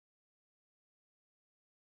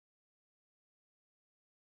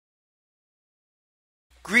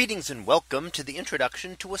Greetings and welcome to the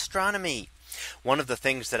introduction to astronomy. One of the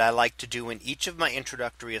things that I like to do in each of my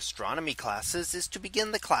introductory astronomy classes is to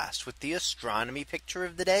begin the class with the astronomy picture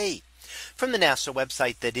of the day from the NASA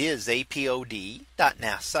website, that is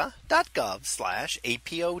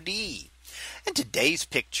apod.nasa.gov/apod. And today's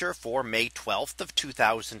picture for May 12th of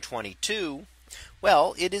 2022.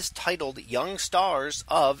 Well, it is titled Young Stars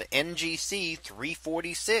of NGC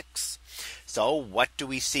 346. So what do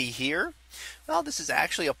we see here? Well, this is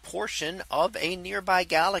actually a portion of a nearby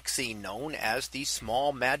galaxy known as the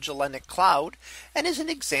Small Magellanic Cloud, and is an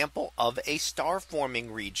example of a star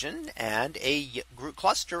forming region and a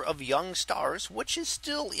cluster of young stars, which is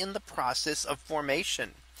still in the process of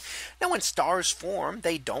formation. Now, when stars form,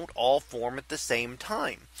 they don't all form at the same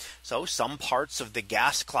time. So some parts of the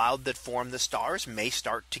gas cloud that form the stars may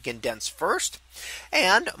start to condense first,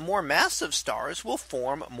 and more massive stars will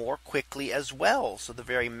form more quickly as well. So the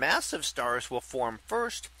very massive stars will form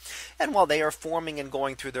first. And while they are forming and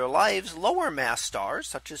going through their lives, lower mass stars,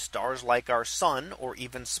 such as stars like our sun or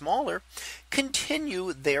even smaller,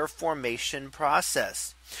 continue their formation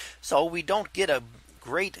process. So we don't get a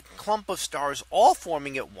great clump of stars all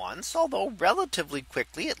forming at once, although relatively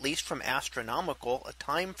quickly, at least from astronomical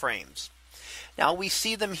time frames. Now we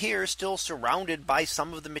see them here still surrounded by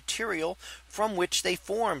some of the material from which they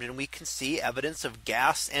formed, and we can see evidence of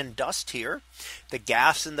gas and dust here. The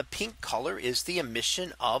gas in the pink color is the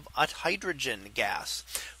emission of a hydrogen gas.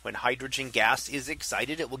 When hydrogen gas is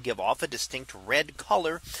excited, it will give off a distinct red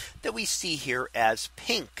color that we see here as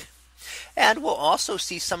pink. And we'll also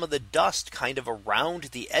see some of the dust kind of around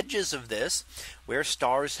the edges of this, where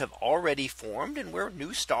stars have already formed and where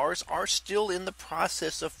new stars are still in the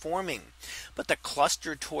process of forming. But the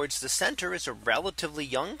cluster towards the center is a relatively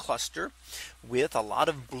young cluster with a lot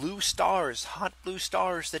of blue stars, hot blue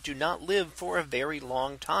stars that do not live for a very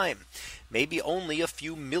long time, maybe only a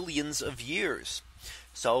few millions of years.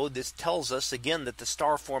 So this tells us again that the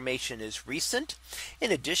star formation is recent.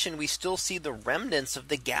 In addition, we still see the remnants of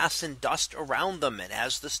the gas and dust around them. And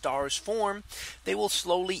as the stars form, they will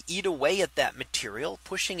slowly eat away at that material,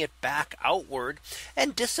 pushing it back outward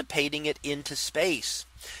and dissipating it into space.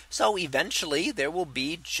 So eventually there will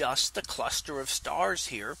be just the cluster of stars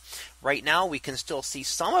here. Right now we can still see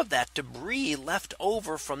some of that debris left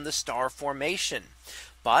over from the star formation.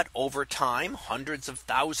 But over time, hundreds of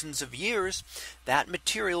thousands of years, that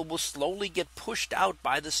material will slowly get pushed out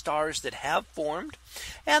by the stars that have formed,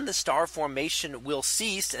 and the star formation will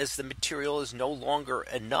cease as the material is no longer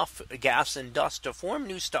enough gas and dust to form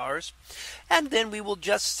new stars. And then we will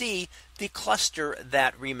just see the cluster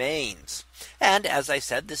that remains. And as I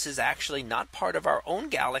said, this is actually not part of our own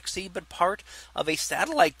galaxy, but part of a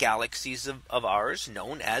satellite galaxy of ours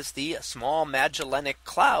known as the Small Magellanic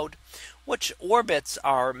Cloud, which orbits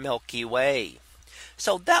our Milky Way.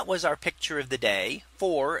 So that was our picture of the day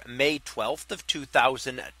for May 12th of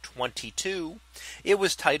 2022. It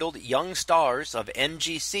was titled Young Stars of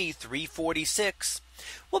NGC 346.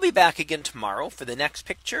 We'll be back again tomorrow for the next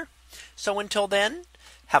picture. So until then,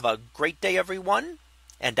 have a great day, everyone,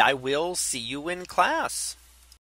 and I will see you in class.